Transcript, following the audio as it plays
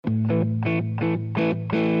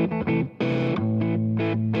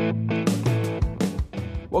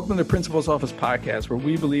Welcome to the Principal's Office podcast, where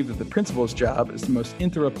we believe that the principal's job is the most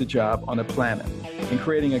interrupted job on the planet, and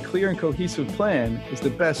creating a clear and cohesive plan is the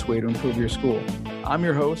best way to improve your school. I'm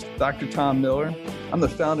your host, Dr. Tom Miller. I'm the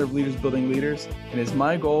founder of Leaders Building Leaders, and it's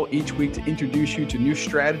my goal each week to introduce you to new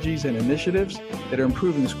strategies and initiatives that are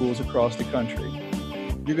improving schools across the country.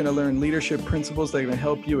 You're going to learn leadership principles that are going to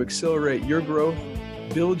help you accelerate your growth,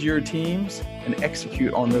 build your teams, and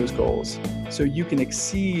execute on those goals so you can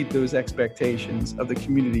exceed those expectations of the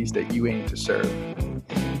communities that you aim to serve.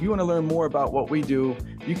 If you want to learn more about what we do,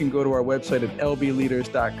 you can go to our website at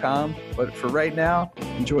lbleaders.com. But for right now,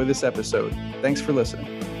 enjoy this episode. Thanks for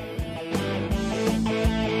listening.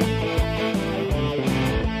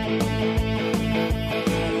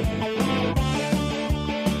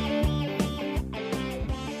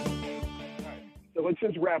 Let's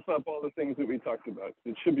just wrap up all the things that we talked about.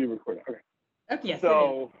 It should be recorded. Okay. Yes,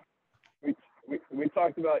 so we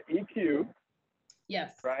talked about EQ.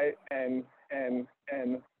 Yes. Right. And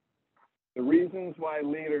the reasons why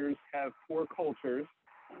leaders have poor cultures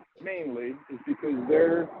mainly is because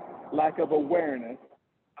their lack of awareness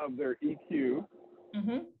of their EQ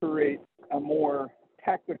creates a more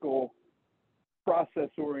tactical,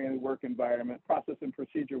 process-oriented work environment, process and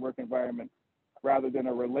procedure work environment, rather than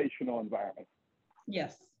a relational environment.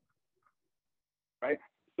 Yes. Right.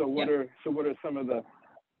 So what are some of the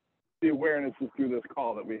awarenesses through this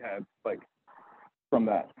call that we had, like, from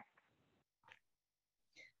that?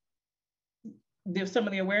 There's some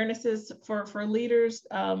of the awarenesses for leaders.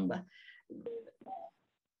 I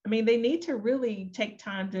mean, they need to really take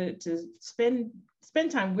time to spend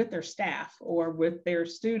time with their staff or with their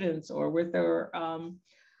students or with their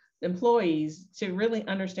employees to really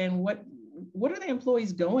understand what are the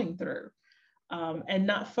employees going through. And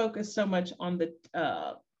not focus so much on the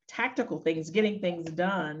tactical things, getting things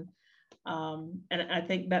done. And I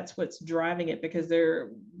think that's what's driving it, because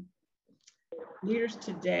leaders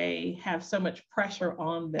today have so much pressure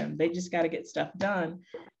on them. They just got to get stuff done,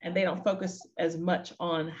 and they don't focus as much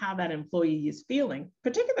on how that employee is feeling,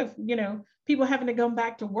 particularly, people having to go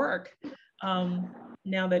back to work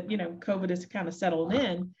now that, COVID has kind of settled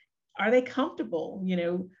in. Are they comfortable?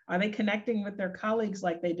 Are they connecting with their colleagues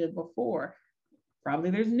like they did before?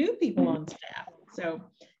 Probably there's new people on staff. So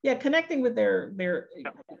yeah, connecting with their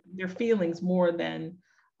feelings more than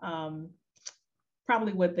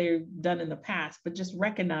probably what they've done in the past, but just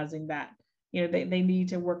recognizing that, they need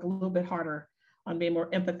to work a little bit harder on being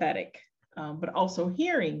more empathetic, but also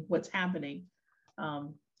hearing what's happening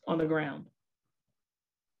on the ground.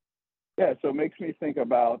 Yeah, so it makes me think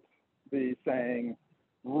about the saying,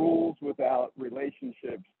 rules without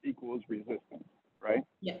relationships equals resistance, right?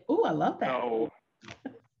 Yeah. Oh, I love that.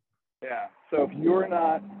 So if you're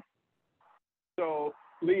not,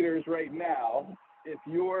 leaders right now, if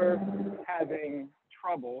you're having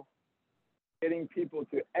trouble getting people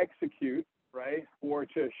to execute, right, or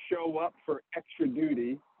to show up for extra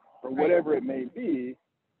duty or whatever it may be,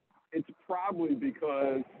 it's probably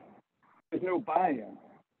because there's no buy-in,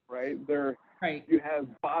 right? You have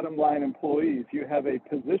bottom line employees. You have a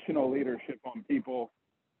positional leadership on people,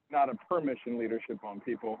 not a permission leadership on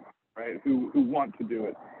people, right? Who want to do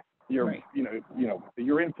it.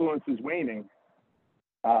 Your influence is waning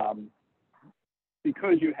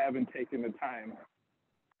because you haven't taken the time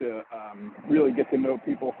to really get to know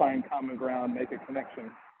people, find common ground, make a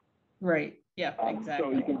connection. Right. Yeah.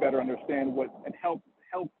 Exactly. So you can better understand and help.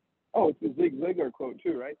 Oh, it's a Zig Ziglar quote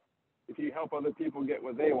too, right? If you help other people get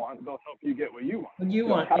what they want, they'll help you get what you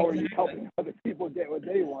want. How are you helping other people get what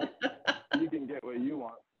they want? You can get what you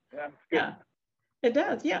want. Yeah, it's good. Yeah, it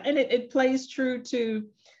does. Yeah, and it plays true to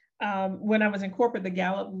when I was in corporate, the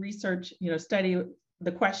Gallup research, study.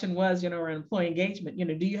 The question was, around employee engagement.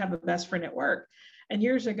 Do you have a best friend at work? And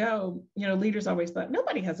years ago, leaders always thought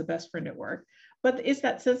nobody has a best friend at work, but it's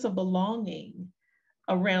that sense of belonging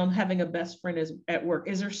around having a best friend at work.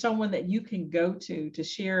 Is there someone that you can go to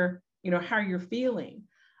share, how you're feeling?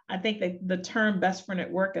 I think that the term best friend at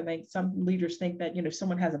work, I think some leaders think that,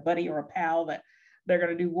 someone has a buddy or a pal that they're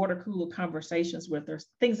going to do water cooler conversations with or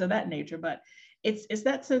things of that nature. But it's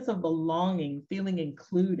that sense of belonging, feeling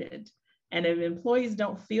included. And if employees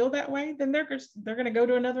don't feel that way, then they're going to go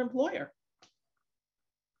to another employer.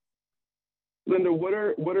 Linda, what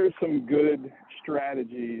are some good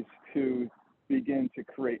strategies to begin to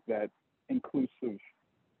create that inclusiveness?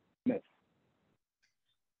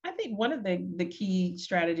 I think one of the key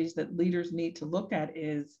strategies that leaders need to look at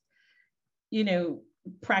is,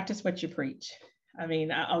 practice what you preach. I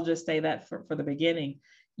mean, I'll just say that for the beginning.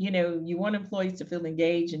 You want employees to feel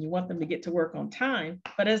engaged and you want them to get to work on time.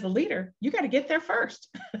 But as a leader, you got to get there first.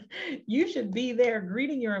 You should be there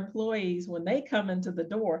greeting your employees when they come into the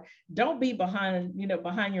door. Don't be behind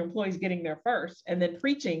your employees getting there first and then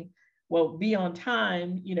preaching, well, be on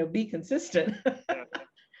time, be consistent.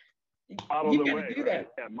 Model You the got way, to do right? that.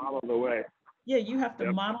 Yeah, model the way. Yeah, you have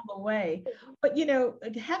to model the way. But,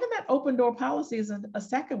 having that open door policy is a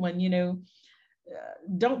second one.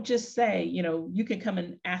 Don't just say, you can come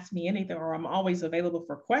and ask me anything, or I'm always available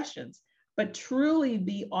for questions, but truly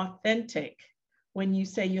be authentic when you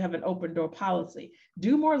say you have an open door policy.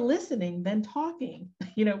 Do more listening than talking.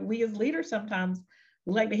 We as leaders sometimes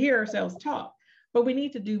like to hear ourselves talk, but we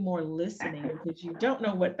need to do more listening because you don't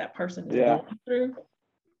know what that person is going through.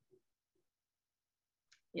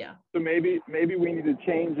 Yeah. So maybe we need to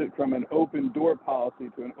change it from an open door policy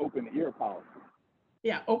to an open ear policy.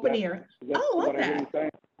 Yeah, open ear. Oh, love that. An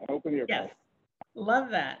open ear yes. policy. Love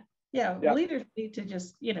that. Yeah, leaders need to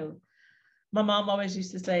just, my mom always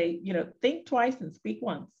used to say, think twice and speak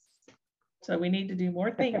once. So we need to do more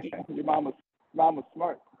thinking. Your mom was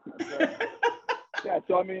smart. Yeah,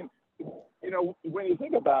 so I mean, when you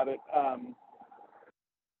think about it,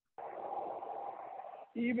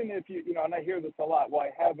 even if you and I hear this a lot, well, I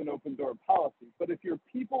have an open door policy, but if your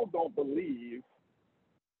people don't believe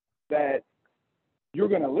that you're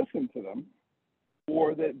going to listen to them,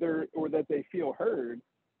 or that they feel heard,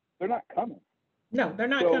 they're not coming. No, they're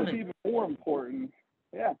not coming. So it's even more important,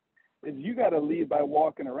 is you got to lead by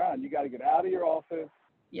walking around. You got to get out of your office,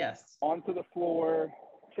 yes, onto the floor,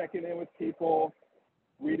 checking in with people,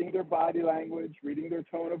 reading their body language, reading their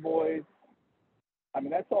tone of voice. I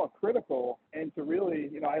mean, that's all critical. And to really,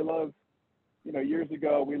 I love, years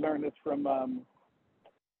ago, we learned this from,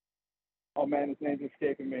 oh man, his name's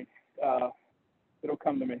escaping me. It'll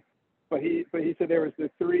come to me. But he said there was the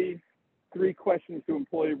three questions to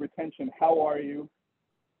employee retention. How are you?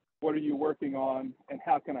 What are you working on? And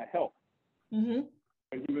how can I help? Mm-hmm.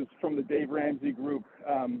 He was from the Dave Ramsey group.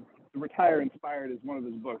 Retire Inspired is one of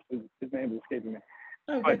his books. His name is escaping me.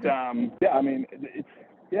 Oh, but I mean,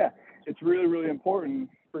 it's really, really important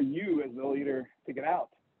for you as the leader to get out.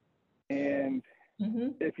 And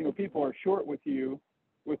if people are short with you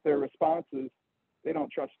with their responses, they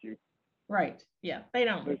don't trust you. Right. Yeah, they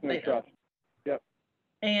don't. There's no trust. Yep.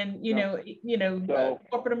 And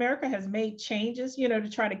corporate America has made changes, to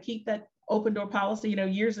try to keep that open door policy.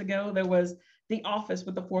 Years ago there was the office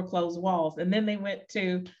with the foreclosed walls, and then they went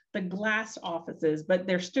to the glass offices, but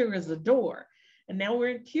there still is a door. And now we're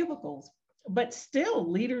in cubicles. But still,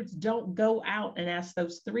 leaders don't go out and ask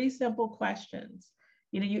those three simple questions.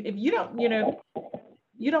 If you don't,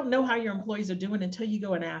 you don't know how your employees are doing until you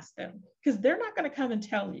go and ask them, because they're not going to come and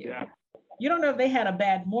tell you. Yeah. You don't know if they had a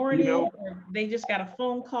bad morning or they just got a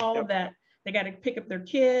phone call that they got to pick up their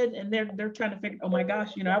kid and they're trying to figure, oh my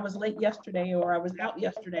gosh, I was late yesterday or I was out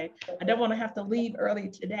yesterday. I don't want to have to leave early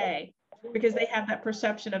today, because they have that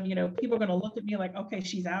perception of, people are going to look at me like, okay,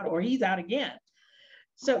 she's out or he's out again.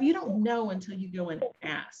 So you don't know until you go and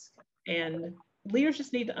ask. And leaders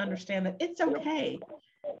just need to understand that it's okay.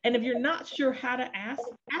 And if you're not sure how to ask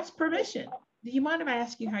permission. Do you mind if I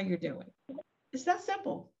ask you how you're doing? It's that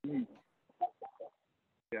simple.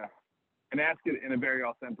 Yeah. And ask it in a very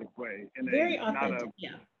authentic way. Very authentic,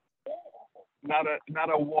 Not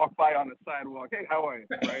a walk by on the sidewalk. Hey, how are you?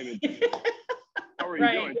 Right? How are you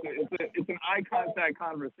doing? It's an eye contact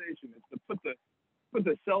conversation. It's to put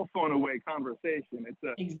the cell phone away conversation.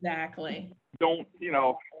 Exactly. Don't,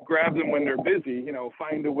 grab them when they're busy,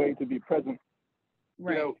 find a way to be present.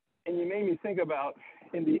 Right. And you made me think about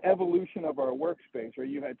in the evolution of our workspace, where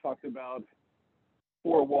you had talked about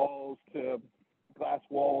 4 walls to glass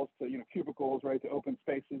walls to, cubicles, right, to open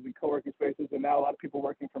spaces and co-working spaces, and now a lot of people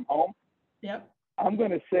working from home. Yep. I'm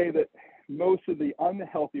going to say that most of the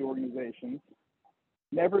unhealthy organizations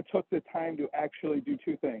never took the time to actually do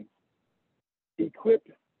 2 things. Equip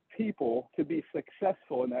people to be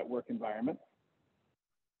successful in that work environment,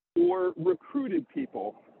 or recruited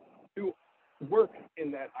people to work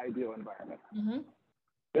in that ideal environment. Mm-hmm.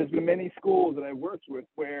 There's been many schools that I've worked with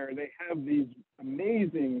where they have these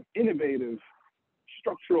amazing, innovative,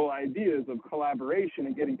 structural ideas of collaboration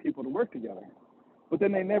and getting people to work together. But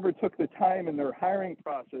then they never took the time in their hiring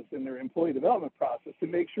process and their employee development process to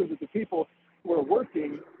make sure that the people who are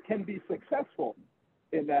working can be successful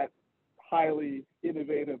in that highly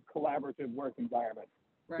innovative, collaborative work environment.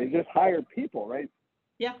 Right. They just hire people, right?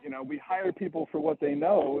 Yeah. We hire people for what they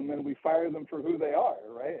know, and then we fire them for who they are,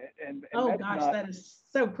 right? And oh gosh, that is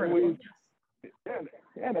so critical.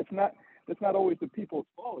 Yeah, that's not always the people's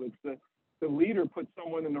fault. It's the leader put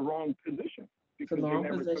someone in the wrong position because they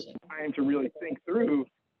never took the time to really think through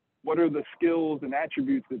what are the skills and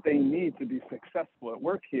attributes that they need to be successful at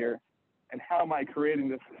work here, and how am I creating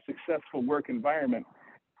this successful work environment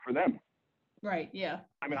for them? Right. Yeah.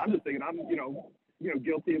 I mean, I'm just thinking, I'm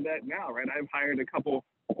guilty of that now, right? I've hired a couple,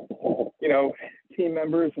 team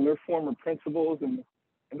members, and they're former principals, and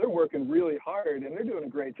they're working really hard, and they're doing a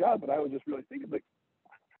great job. But I was just really thinking, like,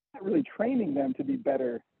 I'm not really training them to be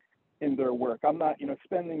better in their work. I'm not,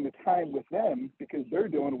 spending the time with them because they're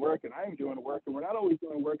doing work and I'm doing work, and we're not always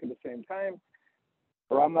doing work at the same time.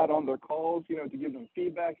 Or I'm not on their calls, to give them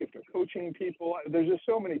feedback if they're coaching people. There's just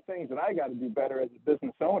so many things that I got to do better as a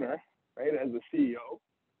business owner, right, as a CEO.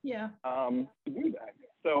 Yeah. To do that.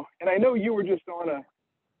 So, and I know you were just on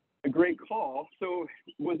a great call. So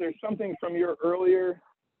was there something from your earlier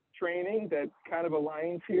training that kind of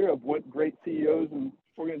aligns here of what great CEOs and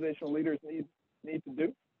organizational leaders need to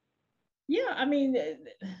do? Yeah. I mean,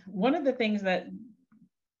 one of the things that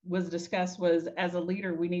was discussed was, as a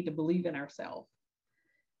leader, we need to believe in ourselves.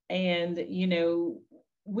 And,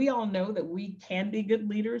 we all know that we can be good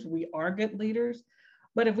leaders. We are good leaders.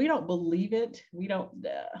 But if we don't believe it, we don't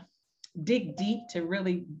dig deep to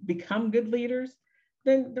really become good leaders,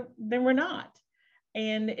 then we're not.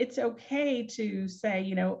 And it's okay to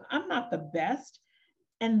say, I'm not the best,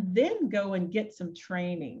 and then go and get some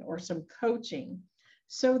training or some coaching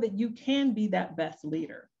so that you can be that best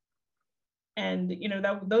leader. And,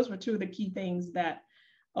 those were two of the key things that,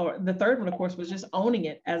 or the third one, of course, was just owning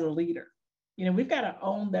it as a leader. We've got to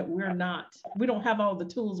own that we don't have all the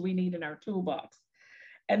tools we need in our toolbox.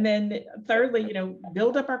 And then thirdly,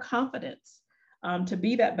 build up our confidence to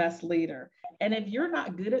be that best leader. And if you're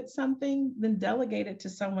not good at something, then delegate it to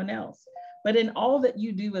someone else. But in all that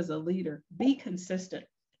you do as a leader, be consistent.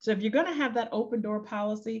 So if you're going to have that open door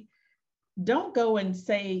policy, don't go and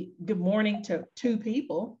say good morning to 2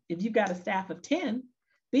 people. If you've got a staff of 10,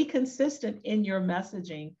 be consistent in your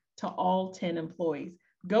messaging to all 10 employees.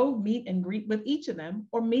 Go meet and greet with each of them,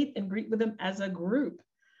 or meet and greet with them as a group.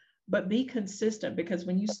 But be consistent, because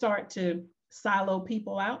when you start to silo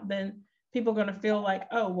people out, then people are going to feel like,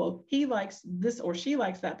 oh, well, he likes this or she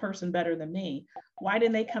likes that person better than me. Why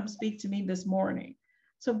didn't they come speak to me this morning?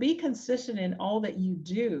 So be consistent in all that you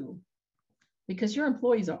do, because your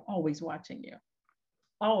employees are always watching you,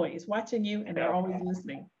 and they're always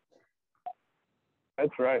listening.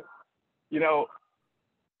 That's right.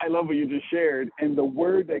 I love what you just shared. And the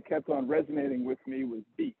word that kept on resonating with me was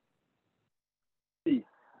be. Be.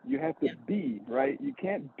 You have to be, right? You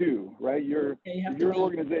can't do, right? You're an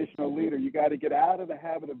organizational leader. You got to get out of the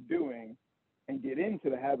habit of doing and get into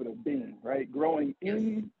the habit of being, right? Growing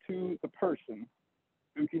into the person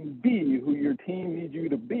who can be who your team needs you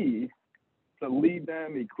to be, to lead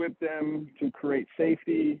them, equip them, to create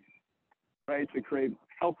safety, right? To create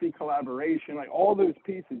healthy collaboration, like all those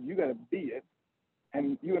pieces, you got to be it.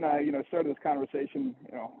 And you and I, started this conversation,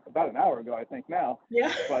 about an hour ago, I think now.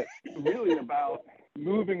 Yeah. But really about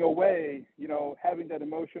moving away, having that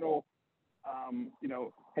emotional,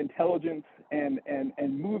 intelligence, and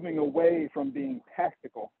moving away from being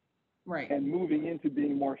tactical, right, and moving into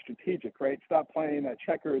being more strategic, right? Stop playing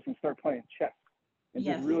checkers and start playing chess, and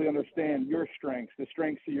just really understand your strengths, the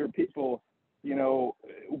strengths of your people.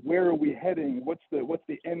 Where are we heading? What's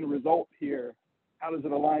the end result here? How does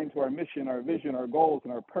it align to our mission, our vision, our goals,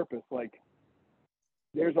 and our purpose? Like,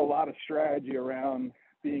 there's a lot of strategy around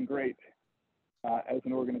being great as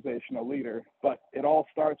an organizational leader, but it all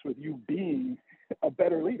starts with you being a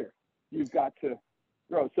better leader. You've got to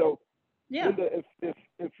grow. So, Linda, if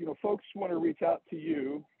folks want to reach out to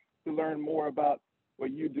you to learn more about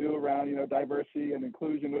what you do around diversity and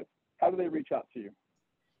inclusion, how do they reach out to you?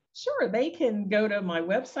 Sure, they can go to my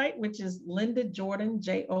website, which is lindajordan,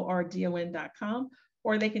 JORDON.com,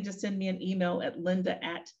 or they can just send me an email at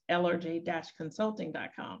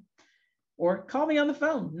linda@lrj-consulting.com, or call me on the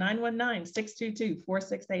phone,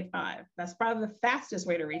 919-622-4685. That's probably the fastest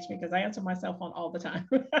way to reach me, because I answer my cell phone all the time.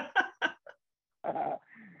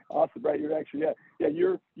 Awesome, right? You're actually,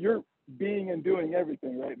 you're being and doing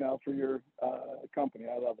everything right now for your company.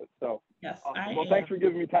 I love it. So, yes, awesome. Well, thanks for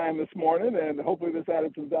giving me time this morning, and hopefully this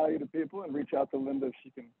added some value to people. And reach out to Linda if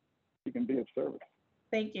she can be of service.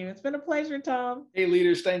 Thank you. It's been a pleasure, Tom. Hey,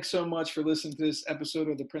 leaders, thanks so much for listening to this episode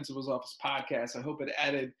of the Principal's Office podcast. I hope it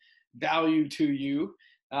added value to you.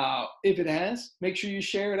 If it has, make sure you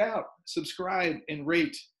share it out, subscribe, and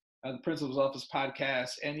rate the Principal's Office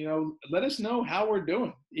podcast. And, let us know how we're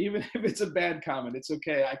doing. Even if it's a bad comment, it's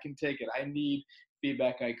okay. I can take it. I need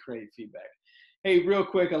feedback. I crave feedback. Hey, real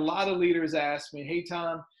quick, a lot of leaders ask me, hey,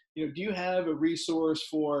 Tom, do you have a resource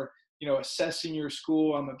for, assessing your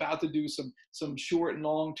school? I'm about to do some short and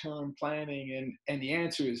long-term planning. And the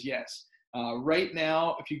answer is yes. Right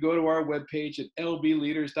now, if you go to our webpage at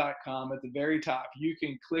lbleaders.com, at the very top, you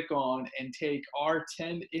can click on and take our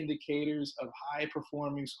 10 indicators of high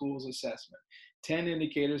performing schools assessment. 10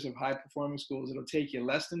 indicators of high performing schools. It'll take you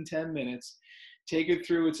less than 10 minutes. Take it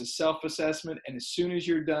through. It's a self-assessment. And as soon as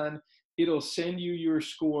you're done, it'll send you your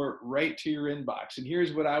score right to your inbox. And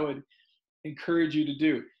here's what I would encourage you to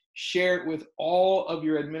do. Share it with all of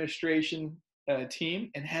your administration team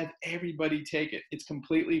and have everybody take it. It's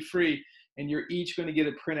completely free. And you're each going to get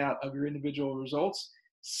a printout of your individual results.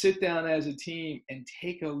 Sit down as a team and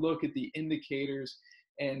take a look at the indicators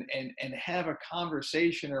and have a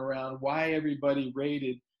conversation around why everybody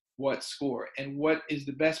rated what score. And what is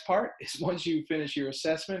the best part is once you finish your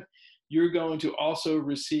assessment, you're going to also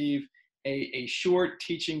receive a short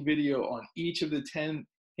teaching video on each of the 10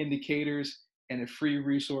 indicators and a free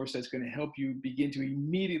resource that's going to help you begin to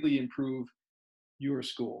immediately improve your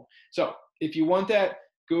school. So if you want that,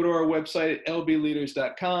 go to our website at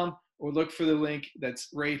lbleaders.com or look for the link that's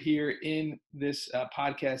right here in this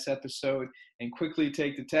podcast episode and quickly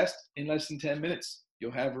take the test. In less than 10 minutes,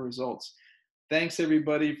 you'll have results. Thanks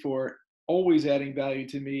everybody for always adding value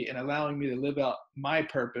to me and allowing me to live out my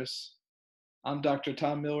purpose. I'm Dr.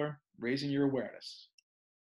 Tom Miller, raising your awareness.